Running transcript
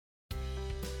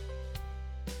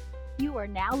You are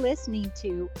now listening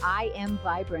to I Am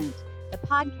Vibrant, the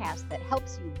podcast that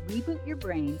helps you reboot your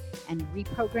brain and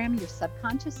reprogram your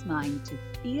subconscious mind to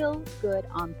feel good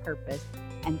on purpose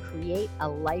and create a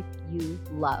life you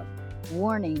love.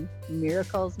 Warning,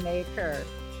 miracles may occur.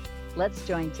 Let's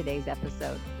join today's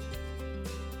episode.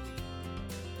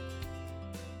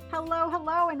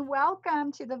 Hello, and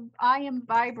welcome to the I Am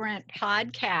Vibrant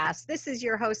podcast. This is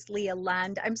your host, Leah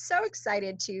Lund. I'm so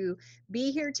excited to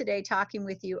be here today talking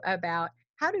with you about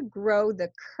how to grow the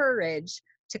courage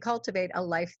to cultivate a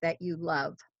life that you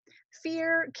love.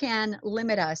 Fear can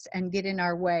limit us and get in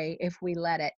our way if we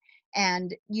let it.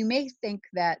 And you may think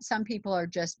that some people are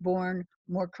just born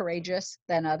more courageous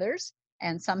than others,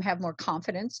 and some have more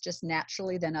confidence just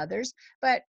naturally than others.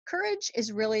 But courage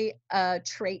is really a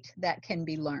trait that can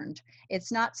be learned.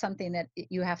 It's not something that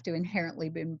you have to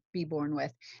inherently be born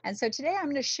with. And so today I'm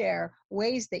going to share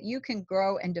ways that you can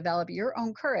grow and develop your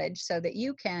own courage so that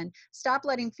you can stop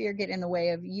letting fear get in the way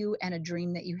of you and a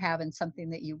dream that you have and something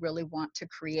that you really want to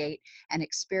create and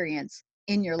experience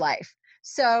in your life.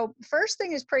 So first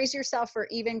thing is praise yourself for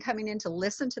even coming in to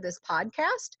listen to this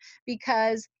podcast,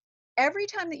 because every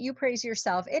time that you praise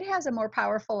yourself, it has a more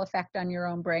powerful effect on your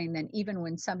own brain than even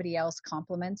when somebody else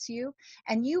compliments you.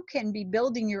 And you can be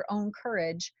building your own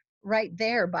courage right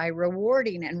there by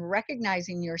rewarding and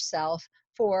recognizing yourself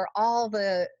for all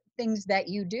the things that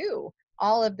you do,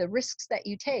 all of the risks that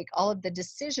you take, all of the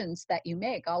decisions that you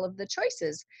make, all of the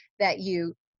choices that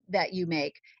you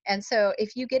make. And so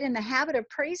if you get in the habit of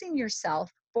praising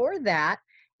yourself for that,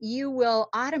 you will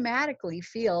automatically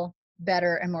feel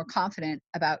better and more confident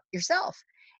about yourself.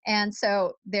 And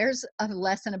so there's a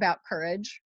lesson about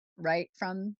courage right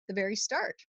from the very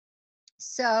start.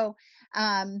 So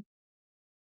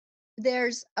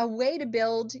there's a way to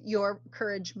build your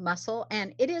courage muscle,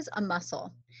 and it is a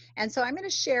muscle. And so I'm going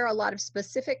to share a lot of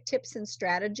specific tips and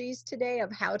strategies today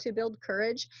of how to build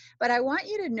courage. But I want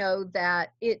you to know that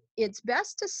it's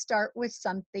best to start with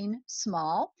something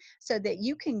small so that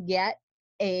you can get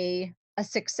a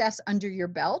success under your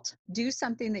belt. Do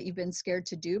something that you've been scared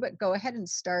to do, but go ahead and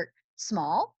start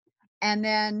small. And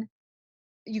then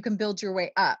you can build your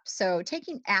way up. So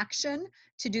taking action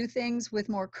to do things with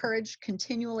more courage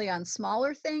continually on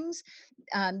smaller things,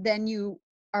 then you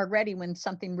are ready when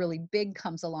something really big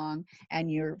comes along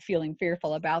and you're feeling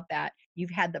fearful about that. You've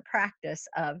had the practice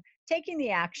of taking the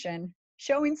action,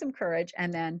 showing some courage,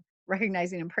 and then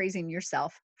recognizing and praising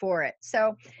yourself for it.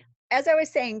 So as I was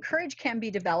saying, courage can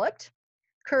be developed.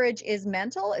 Courage is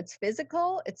mental, it's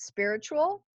physical, it's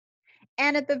spiritual,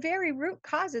 and at the very root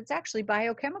cause, it's actually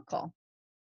biochemical.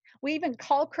 We even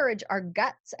call courage our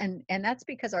guts, and that's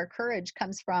because our courage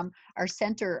comes from our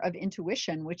center of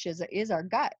intuition, which is our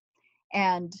gut.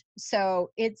 And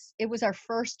so it was our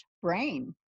first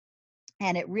brain,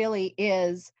 and it really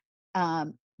is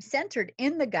centered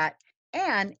in the gut,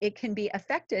 and it can be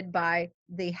affected by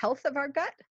the health of our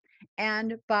gut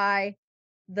and by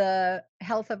the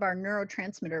health of our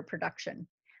neurotransmitter production.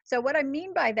 So what I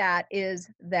mean by that is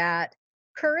that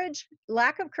courage,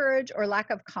 lack of courage or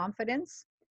lack of confidence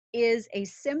is a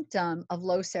symptom of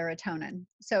low serotonin.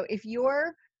 So if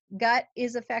your gut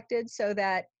is affected so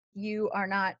that you are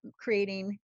not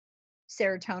creating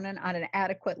serotonin on an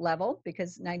adequate level,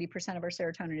 because 90% of our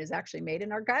serotonin is actually made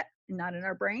in our gut and not in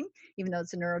our brain, even though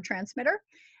it's a neurotransmitter.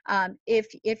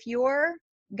 If your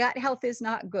gut health is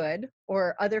not good,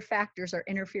 or other factors are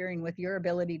interfering with your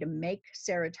ability to make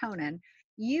serotonin,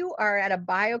 you are at a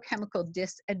biochemical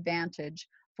disadvantage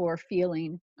for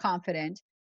feeling confident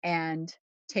and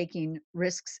taking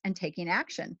risks and taking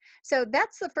action. So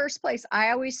that's the first place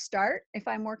I always start if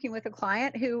I'm working with a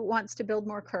client who wants to build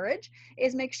more courage,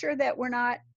 is make sure that we're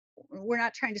not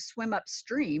trying to swim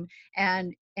upstream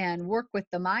and work with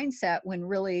the mindset when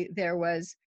really there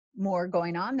was more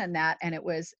going on than that, and it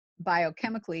was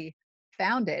biochemically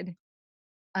founded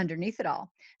underneath it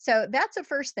all. So that's the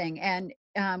first thing. And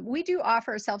we do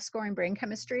offer a self-scoring brain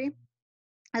chemistry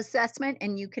assessment,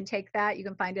 and you can take that. You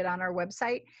can find it on our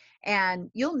website, and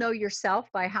you'll know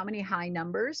yourself by how many high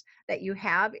numbers that you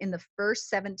have in the first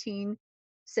 17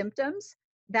 symptoms.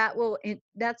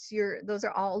 Those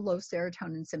are all low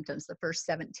serotonin symptoms, the first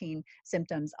 17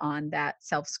 symptoms on that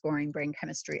self-scoring brain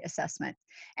chemistry assessment.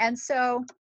 And so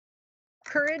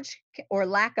courage or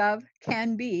lack of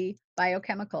can be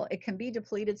biochemical. It can be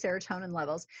depleted serotonin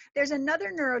levels. There's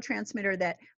another neurotransmitter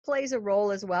that plays a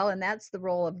role as well, and that's the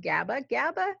role of GABA.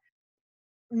 GABA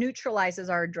neutralizes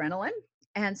our adrenaline.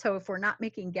 And so if we're not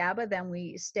making GABA, then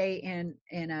we stay in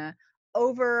a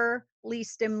overly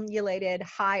stimulated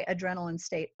high adrenaline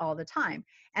state all the time.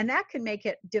 And that can make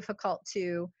it difficult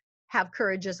to have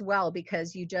courage as well,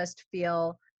 because you just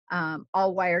feel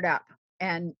all wired up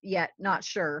and yet not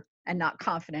sure and not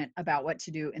confident about what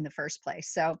to do in the first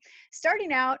place. So,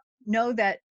 starting out, know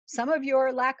that some of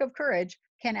your lack of courage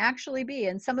can actually be,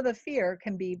 and some of the fear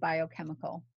can be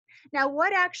biochemical. Now,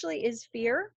 what actually is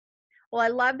fear? Well, I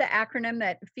love the acronym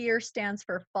that fear stands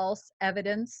for false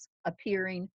evidence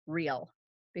appearing real,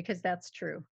 because that's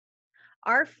true.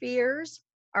 Our fears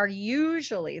are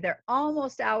usually, they're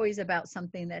almost always about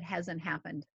something that hasn't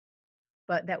happened,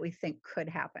 but that we think could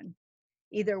happen.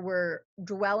 Either we're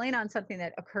dwelling on something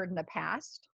that occurred in the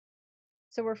past,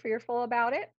 so we're fearful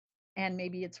about it and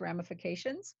maybe its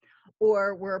ramifications,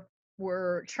 or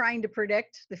we're trying to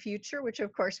predict the future, which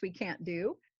of course we can't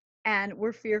do, and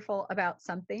we're fearful about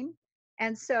something.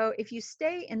 And so if you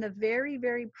stay in the very,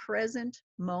 very present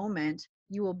moment,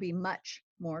 you will be much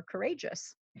more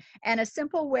courageous. And a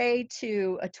simple way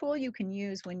to, a tool you can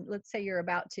use when, let's say you're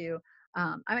about to,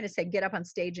 I'm going to say get up on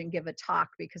stage and give a talk,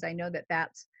 because I know that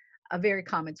that's a very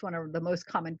common, it's one of the most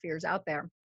common fears out there.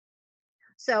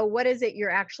 So what is it you're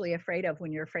actually afraid of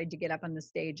when you're afraid to get up on the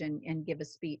stage and give a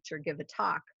speech or give a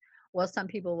talk? Well, some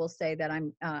people will say that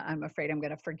I'm afraid I'm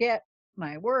going to forget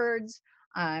my words.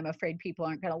 I'm afraid people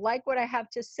aren't going to like what I have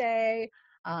to say.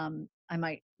 I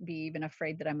might be even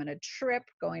afraid that I'm going to trip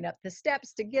going up the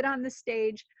steps to get on the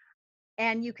stage.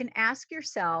 And you can ask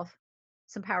yourself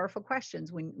some powerful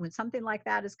questions when something like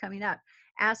that is coming up.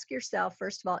 Ask yourself,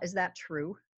 first of all, is that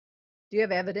true? Do you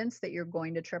have evidence that you're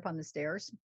going to trip on the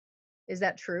stairs? Is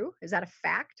that true? Is that a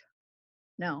fact?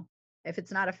 No. If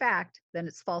it's not a fact, then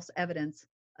it's false evidence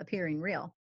appearing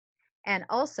real. And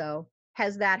also,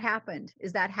 has that happened?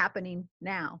 Is that happening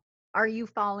now? Are you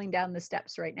falling down the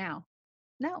steps right now?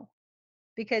 No,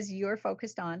 because you're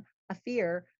focused on a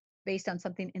fear based on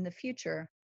something in the future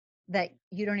that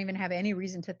you don't even have any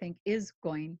reason to think is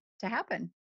going to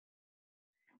happen.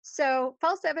 So,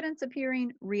 false evidence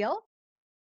appearing real,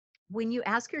 when you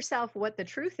ask yourself what the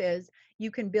truth is,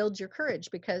 you can build your courage,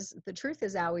 because the truth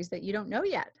is always that you don't know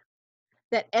yet,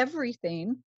 that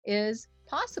everything is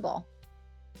possible.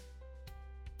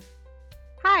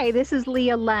 Hi, this is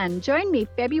Leah Lunn. Join me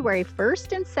February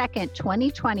 1st and 2nd,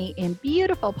 2020 in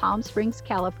beautiful Palm Springs,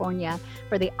 California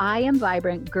for the I Am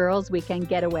Vibrant Girls Weekend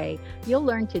Getaway. You'll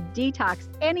learn to detox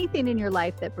anything in your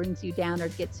life that brings you down or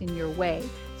gets in your way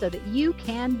so that you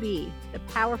can be the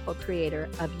powerful creator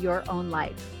of your own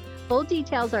life. Full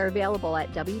details are available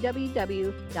at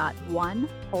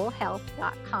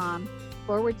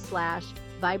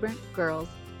www.onewholehealth.com/Vibrant Girls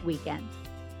Weekend.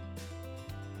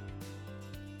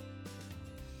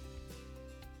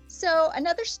 So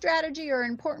another strategy or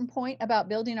important point about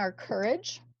building our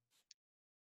courage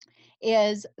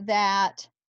is that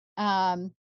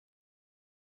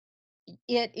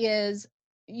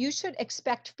you should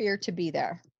expect fear to be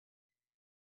there.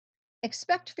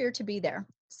 Expect fear to be there.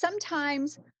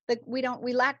 Sometimes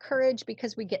we lack courage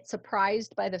because we get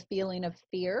surprised by the feeling of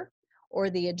fear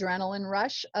or the adrenaline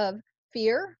rush of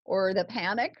fear or the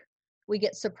panic. We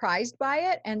get surprised by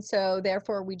it, and so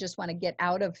therefore we just want to get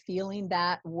out of feeling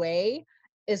that way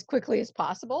as quickly as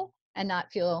possible and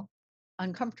not feel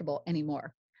uncomfortable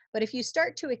anymore. But if you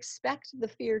start to expect the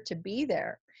fear to be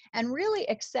there and really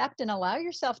accept and allow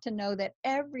yourself to know that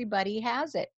everybody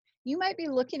has it. You might be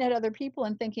looking at other people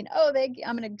and thinking, oh,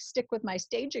 I'm going to stick with my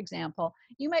stage example.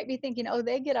 You might be thinking, oh,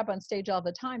 they get up on stage all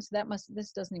the time, so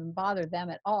this doesn't even bother them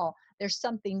at all. There's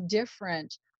something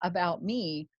different about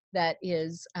me that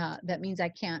means I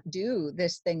can't do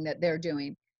this thing that they're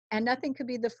doing. And nothing could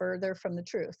be the further from the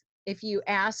truth. If you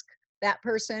ask that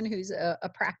person who's a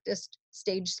practiced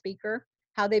stage speaker,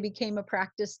 how they became a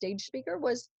practiced stage speaker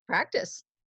was practice.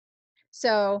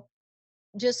 So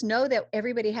just know that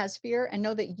everybody has fear, and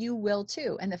know that you will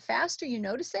too. And the faster you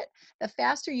notice it, the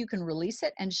faster you can release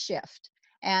it and shift.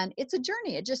 And it's a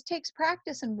journey. It just takes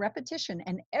practice and repetition.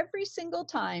 And every single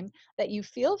time that you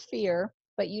feel fear,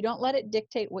 but you don't let it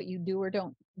dictate what you do or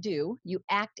don't do, you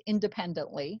act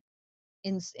independently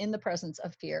in the presence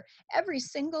of fear. Every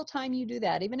single time you do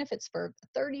that, even if it's for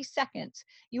 30 seconds,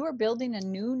 you are building a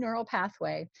new neural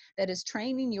pathway that is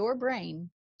training your brain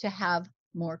to have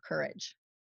more courage.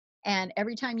 And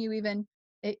every time even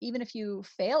if you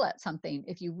fail at something,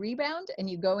 if you rebound and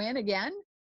you go in again,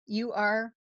 you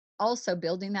are also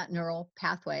building that neural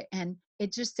pathway. And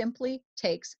it just simply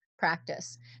takes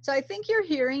practice. So I think you're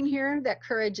hearing here that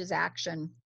courage is action.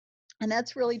 And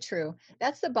that's really true.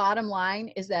 That's the bottom line,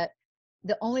 is that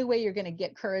the only way you're going to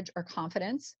get courage or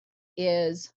confidence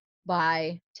is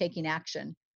by taking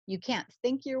action. You can't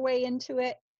think your way into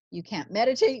it. You can't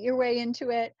meditate your way into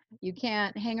it. You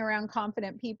can't hang around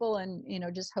confident people and,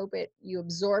 just hope you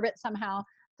absorb it somehow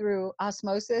through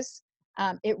osmosis.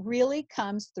 It really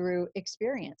comes through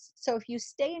experience. So if you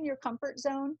stay in your comfort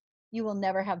zone, you will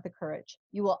never have the courage.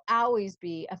 You will always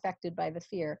be affected by the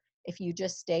fear if you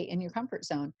just stay in your comfort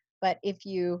zone. But if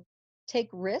you take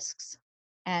risks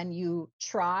and you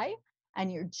try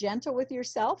and you're gentle with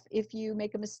yourself, if you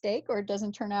make a mistake or it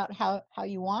doesn't turn out how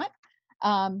you want,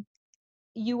 um,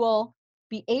 you will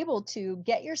be able to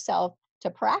get yourself to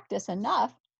practice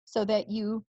enough so that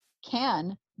you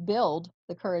can build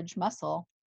the courage muscle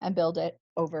and build it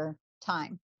over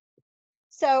time.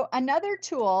 So, another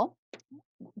tool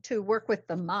to work with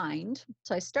the mind.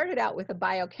 So, I started out with a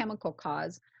biochemical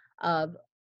cause of,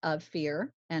 of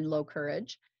fear and low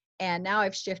courage. And now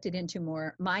I've shifted into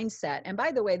more mindset. And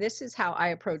by the way, this is how I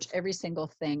approach every single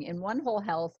thing. In One Whole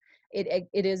Health, it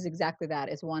is exactly that.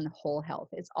 It's one whole health.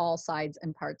 It's all sides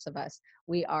and parts of us.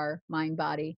 We are mind,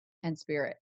 body, and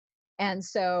spirit. And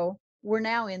so we're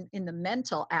now in the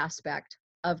mental aspect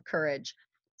of courage.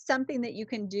 Something that you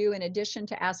can do in addition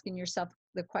to asking yourself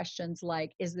the questions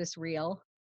like, is this real?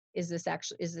 Is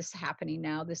this happening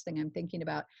now? This thing I'm thinking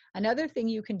about. Another thing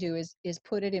you can do is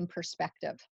put it in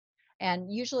perspective. And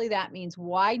usually that means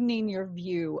widening your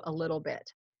view a little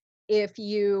bit. If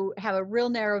you have a real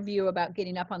narrow view about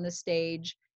getting up on the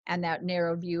stage, and that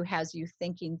narrow view has you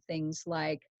thinking things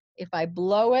like, if I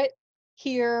blow it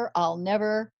here, I'll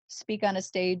never speak on a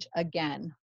stage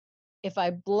again. If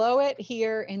I blow it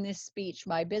here in this speech,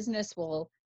 my business will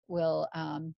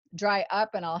dry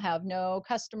up and I'll have no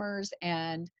customers,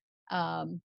 and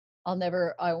um,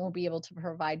 I won't be able to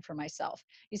provide for myself.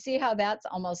 You see how that's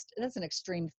an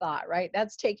extreme thought, right?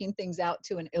 That's taking things out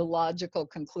to an illogical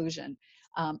conclusion,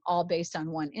 all based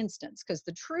on one instance. Because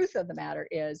the truth of the matter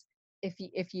is,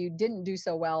 if you didn't do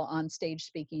so well on stage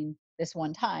speaking this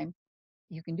one time,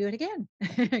 you can do it again.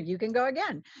 You can go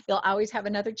again. You'll always have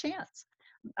another chance.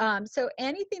 So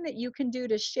anything that you can do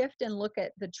to shift and look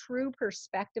at the true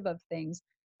perspective of things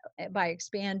by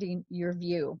expanding your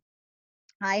view.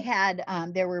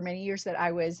 There were many years that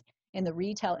I was in the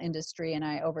retail industry and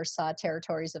I oversaw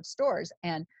territories of stores.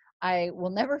 And I will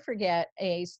never forget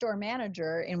a store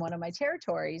manager in one of my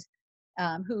territories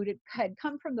who had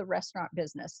come from the restaurant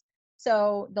business.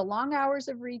 So the long hours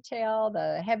of retail,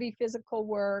 the heavy physical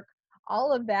work,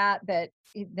 all of that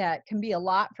can be a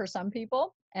lot for some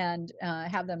people and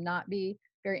have them not be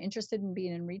very interested in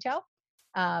being in retail.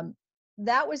 Um,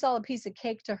 that was all a piece of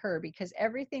cake to her because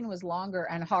everything was longer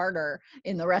and harder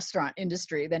in the restaurant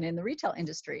industry than in the retail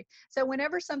industry. So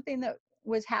whenever something that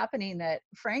was happening that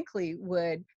frankly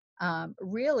would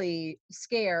really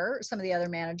scare some of the other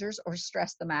managers or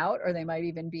stress them out, or they might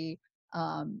even be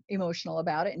emotional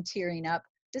about it and tearing up,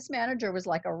 this manager was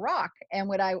like a rock. And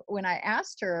when I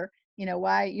asked her,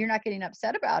 why you're not getting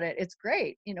upset about it, it's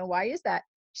great, why is that,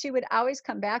 she would always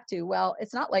come back to, well,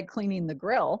 it's not like cleaning the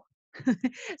grill.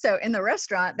 So in the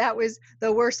restaurant, that was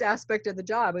the worst aspect of the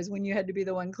job, is when you had to be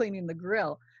the one cleaning the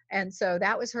grill. And so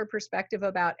that was her perspective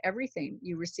about everything.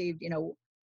 You received,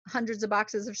 hundreds of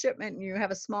boxes of shipment, and you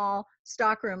have a small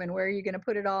stock room, and where are you going to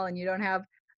put it all? And you don't have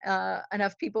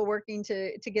enough people working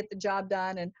to get the job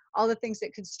done, and all the things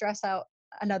that could stress out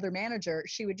another manager.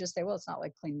 She would just say, well, it's not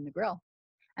like cleaning the grill.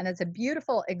 And that's a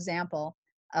beautiful example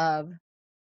of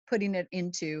putting it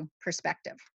into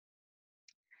perspective.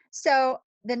 So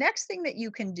the next thing that you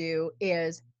can do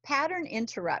is pattern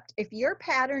interrupt. If your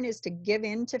pattern is to give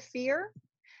in to fear,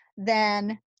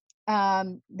 then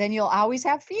you'll always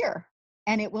have fear,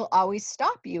 and it will always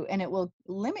stop you, and it will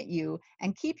limit you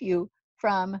and keep you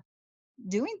from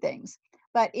doing things.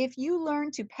 But if you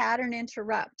learn to pattern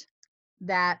interrupt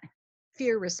that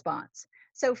fear response,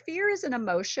 so fear is an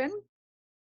emotion,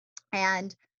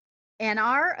 and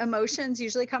our emotions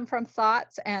usually come from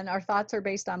thoughts, and our thoughts are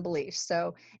based on beliefs.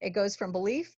 So it goes from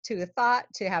belief to a thought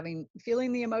to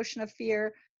feeling the emotion of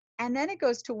fear. And then it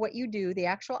goes to what you do, the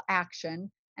actual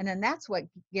action. And then that's what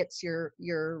gets your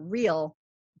real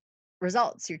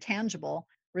results, your tangible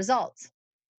results.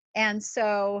 And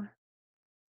so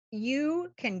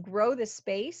you can grow the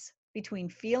space between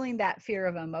feeling that fear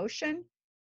of emotion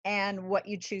and what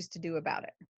you choose to do about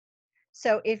it.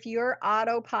 So if your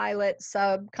autopilot,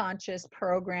 subconscious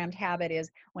programmed habit is,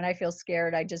 when I feel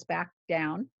scared, I just back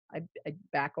down, I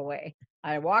back away,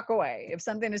 I walk away. If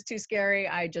something is too scary,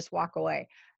 I just walk away.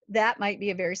 That might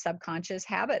be a very subconscious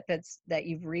habit that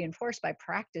you've reinforced by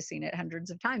practicing it hundreds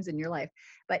of times in your life.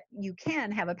 But you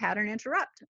can have a pattern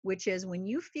interrupt, which is when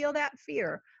you feel that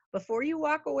fear, before you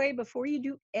walk away, before you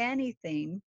do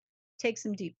anything, take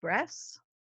some deep breaths,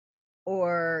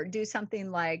 or do something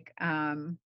like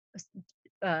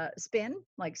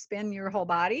spin your whole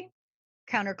body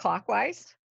counterclockwise.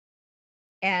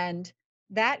 And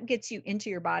that gets you into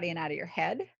your body and out of your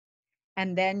head.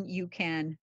 And then you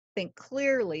can think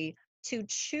clearly to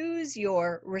choose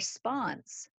your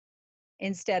response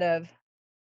instead of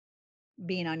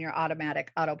being on your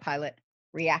automatic autopilot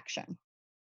reaction.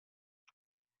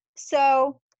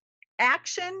 So,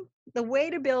 action, the way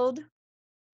to build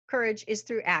courage is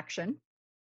through action.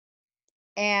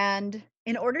 And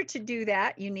in order to do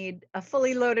that, you need a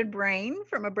fully loaded brain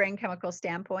from a brain chemical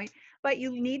standpoint, but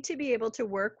you need to be able to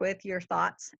work with your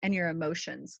thoughts and your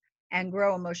emotions and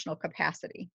grow emotional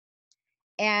capacity.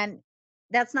 And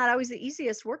that's not always the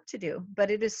easiest work to do,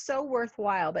 but it is so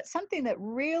worthwhile. But something that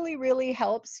really, really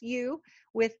helps you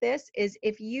with this is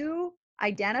if you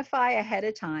identify ahead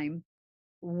of time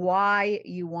why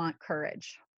you want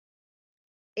courage.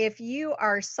 If you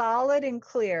are solid and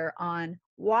clear on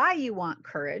why you want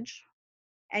courage,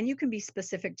 and you can be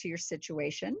specific to your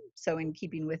situation. So, in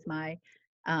keeping with my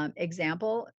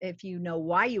example, if you know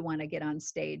why you want to get on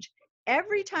stage,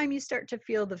 every time you start to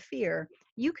feel the fear,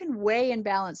 you can weigh and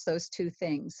balance those two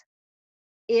things.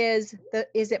 Is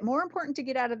it more important to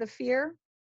get out of the fear,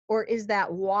 or is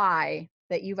that why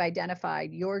that you've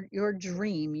identified, your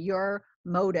dream, your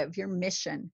motive, your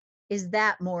mission, is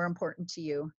that more important to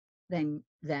you than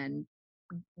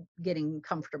getting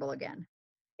comfortable again?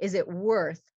 Is it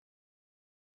worth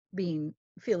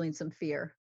feeling some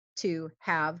fear to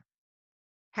have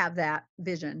that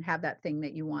vision, have that thing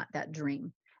that you want, that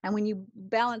dream? And when you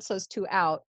balance those two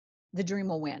out, the dream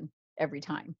will win every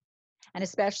time. And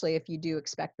especially if you do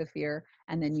expect the fear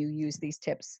and then you use these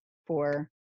tips for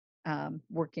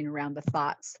working around the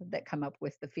thoughts that come up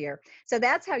with the fear. So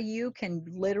that's how you can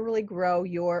literally grow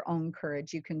your own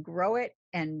courage. You can grow it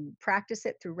and practice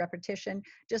it through repetition,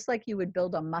 just like you would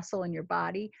build a muscle in your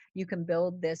body. You can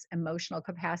build this emotional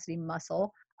capacity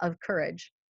muscle of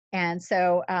courage. And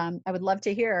so I would love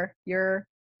to hear your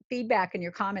feedback and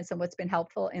your comments on what's been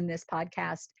helpful in this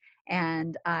podcast.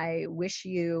 And I wish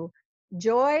you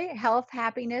joy, health,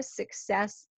 happiness,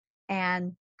 success,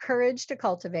 and courage to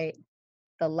cultivate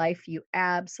the life you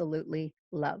absolutely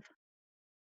love.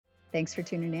 Thanks for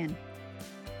tuning in.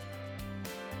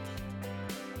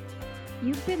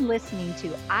 You've been listening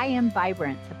to I Am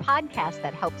Vibrant, the podcast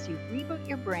that helps you reboot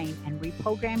your brain and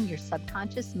reprogram your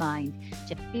subconscious mind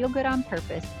to feel good on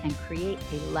purpose and create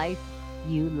a life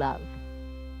you love.